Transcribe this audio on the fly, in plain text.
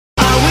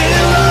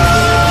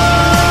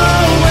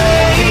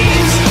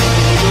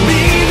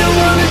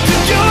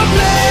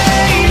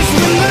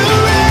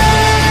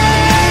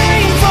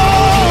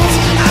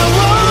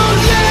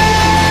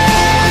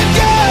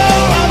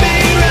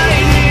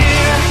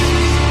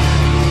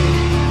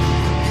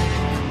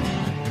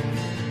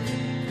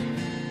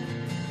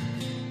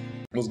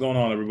going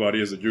on,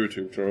 everybody? It's a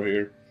YouTube Troll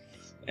here,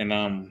 and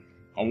I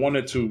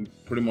wanted to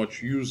pretty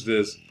much use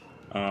this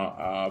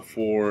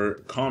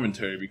for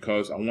commentary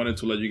because I wanted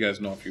to let you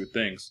guys know a few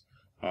things.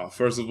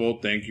 First of all,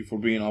 thank you for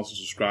being awesome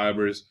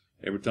subscribers.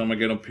 Every time I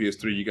get on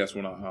PS3, you guys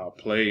want to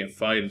play and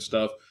fight and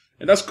stuff,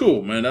 and that's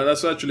cool, man.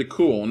 That's actually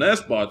cool. On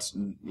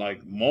Xbox,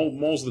 like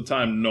most of the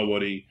time,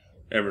 nobody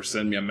ever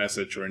sent me a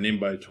message or an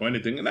invite to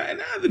anything, and I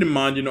didn't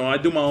mind. You know, I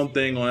do my own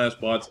thing on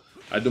Xbox.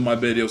 I do my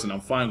videos, and I'm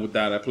fine with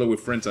that. I play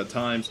with friends at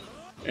times.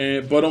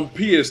 But on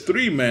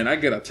PS3, man, I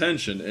get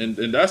attention, and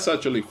that's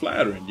actually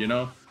flattering, you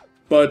know?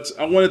 But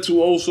I wanted to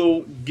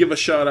also give a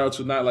shout out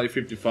to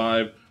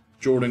Nightlight55,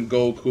 Jordan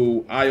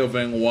Goku, Eye of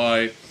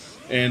NY,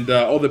 and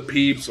all the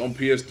peeps on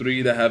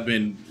PS3 that have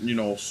been, you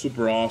know,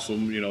 super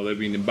awesome. You know, they've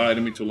been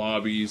inviting me to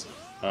lobbies,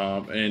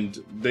 and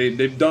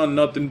they've done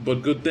nothing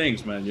but good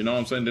things, man. You know what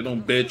I'm saying? They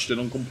don't bitch, they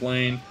don't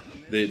complain,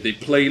 they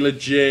play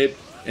legit.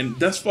 And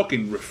that's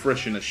fucking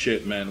refreshing as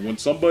shit, man. When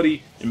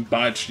somebody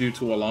invites you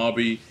to a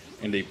lobby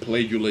and they play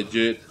you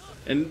legit.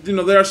 And, you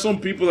know, there are some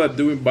people that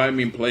do invite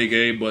me and play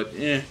gay, but,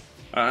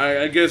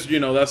 I guess, you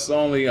know, that's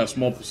only a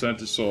small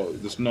percentage, so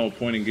there's no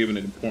point in giving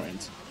it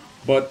importance.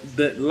 But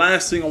the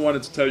last thing I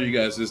wanted to tell you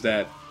guys is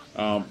that,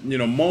 you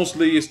know,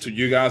 mostly it's to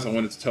you guys. I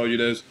wanted to tell you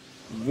this.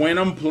 When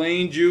I'm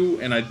playing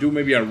you and I do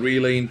maybe a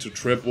relay into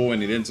triple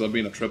and it ends up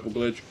being a triple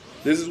glitch,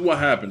 this is what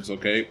happens,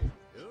 okay?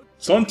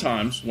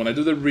 Sometimes, when I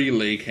do the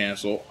relay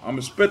cancel, I'm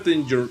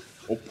expecting your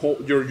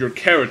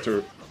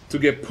character to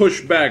get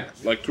pushed back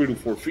like 3 to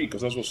 4 feet,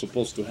 because that's what's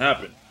supposed to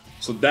happen.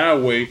 So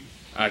that way,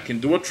 I can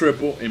do a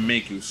triple and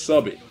make you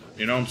sub it.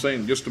 You know what I'm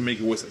saying? Just to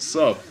make it with a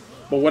sub.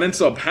 But what ends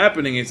up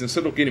happening is,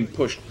 instead of getting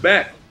pushed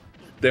back,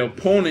 the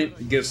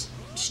opponent gets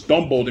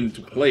stumbled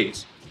into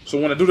place. So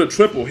when I do the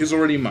triple, he's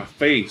already in my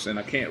face, and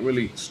I can't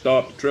really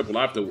stop the triple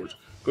afterwards.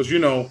 Because, you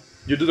know,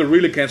 you do the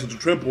relay cancel to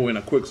triple in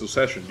a quick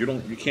succession.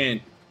 You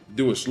can't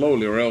do it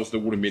slowly, or else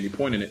there wouldn't be any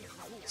point in it.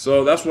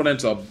 So that's what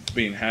ends up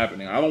being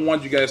happening. I don't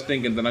want you guys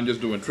thinking that I'm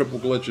just doing triple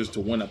glitches to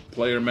win a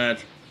player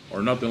match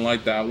or nothing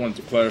like that. I wanted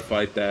to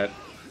clarify that,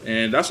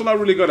 and that's what I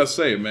really gotta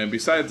say, man.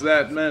 Besides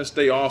that, man,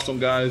 stay awesome,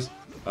 guys.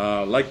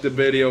 Like the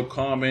video,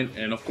 comment,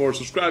 and of course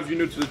subscribe if you're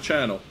new to the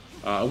channel.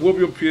 We'll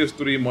be on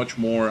PS3 much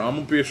more. I'm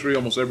on PS3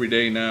 almost every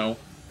day now.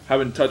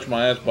 Haven't touched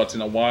my Xbox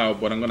in a while,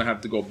 but I'm gonna have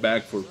to go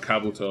back for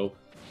Kabuto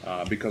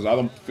because I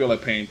don't feel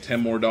like paying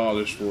 $10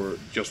 more for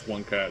just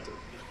one character.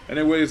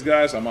 Anyways,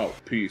 guys, I'm out.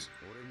 Peace.